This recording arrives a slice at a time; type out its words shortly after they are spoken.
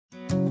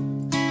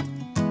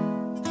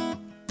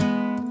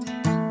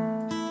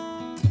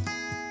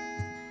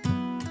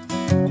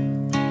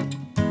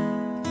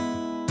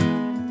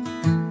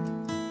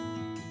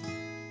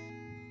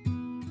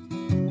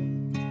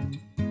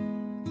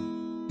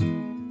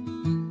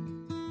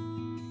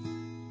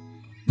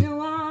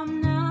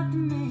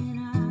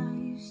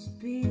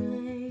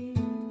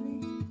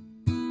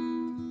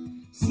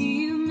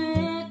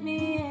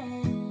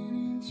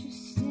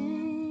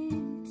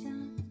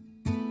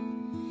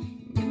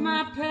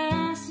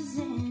past is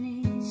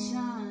any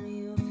sign of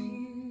your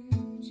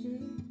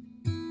future.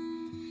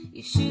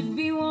 You should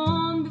be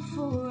warned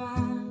before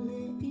I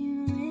let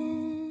you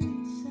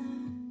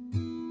inside.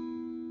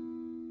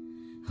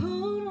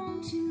 Hold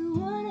on to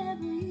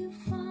whatever you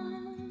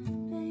find,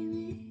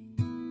 baby.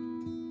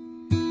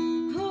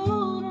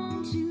 Hold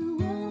on to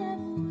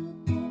whatever will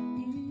get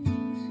you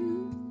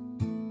through.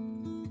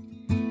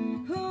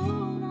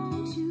 Hold on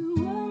to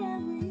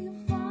whatever you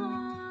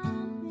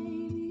find,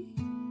 baby.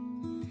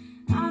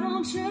 I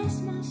don't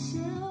trust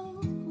myself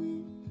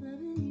with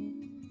loving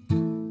you.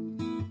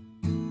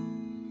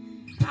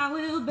 I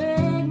will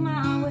beg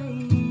my way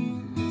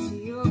into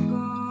your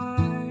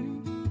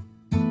garden.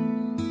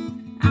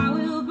 I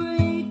will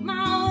break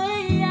my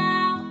way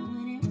out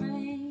when it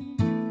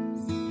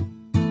rains,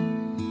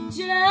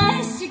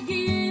 just to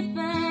get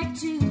back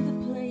to the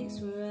place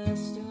where I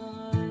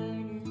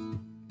started,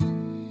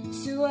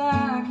 so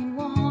I can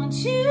want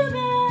you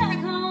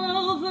back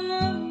all over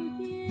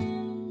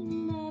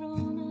again. I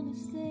don't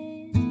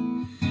understand.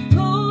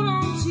 Hold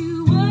on to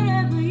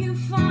whatever you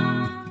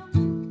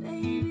find,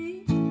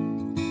 baby.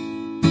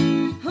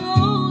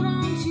 Hold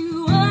on to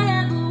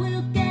whatever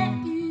will get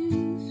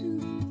you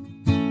through.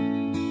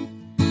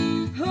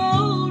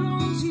 Hold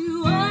on to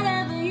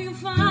whatever you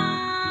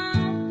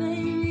find,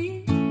 baby.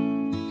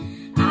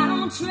 I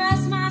don't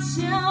trust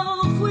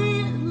myself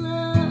with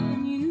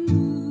loving you.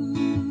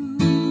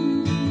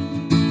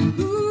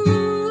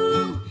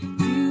 Ooh,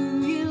 do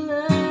you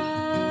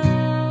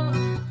love?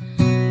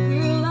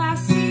 Girl, I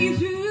see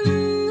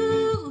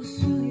through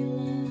your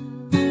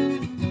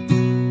love.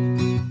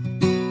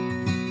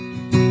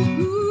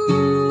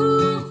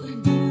 Ooh,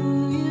 do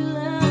you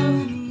love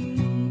me?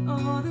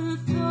 Or the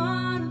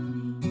thought of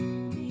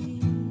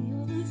me,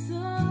 or the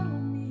thought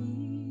of me,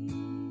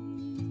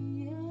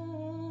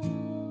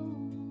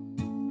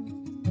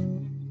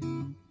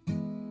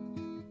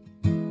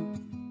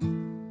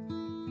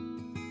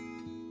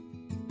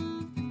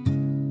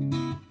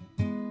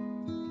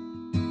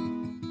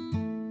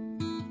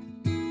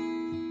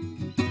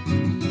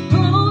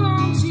 Hold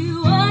on to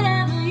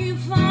whatever you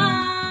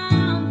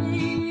find,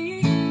 baby.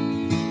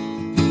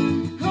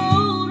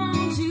 Hold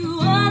on to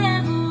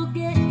whatever will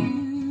get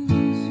you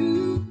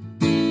through.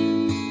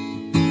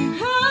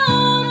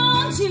 Hold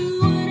on to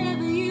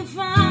whatever you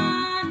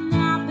find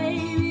now,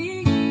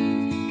 baby.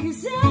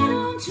 'Cause I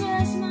don't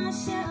trust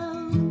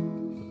myself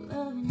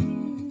loving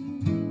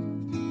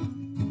you.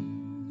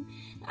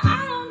 I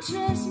don't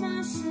trust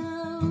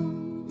myself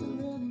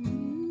loving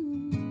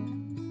you.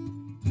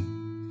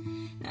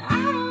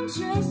 I don't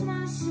trust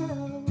myself.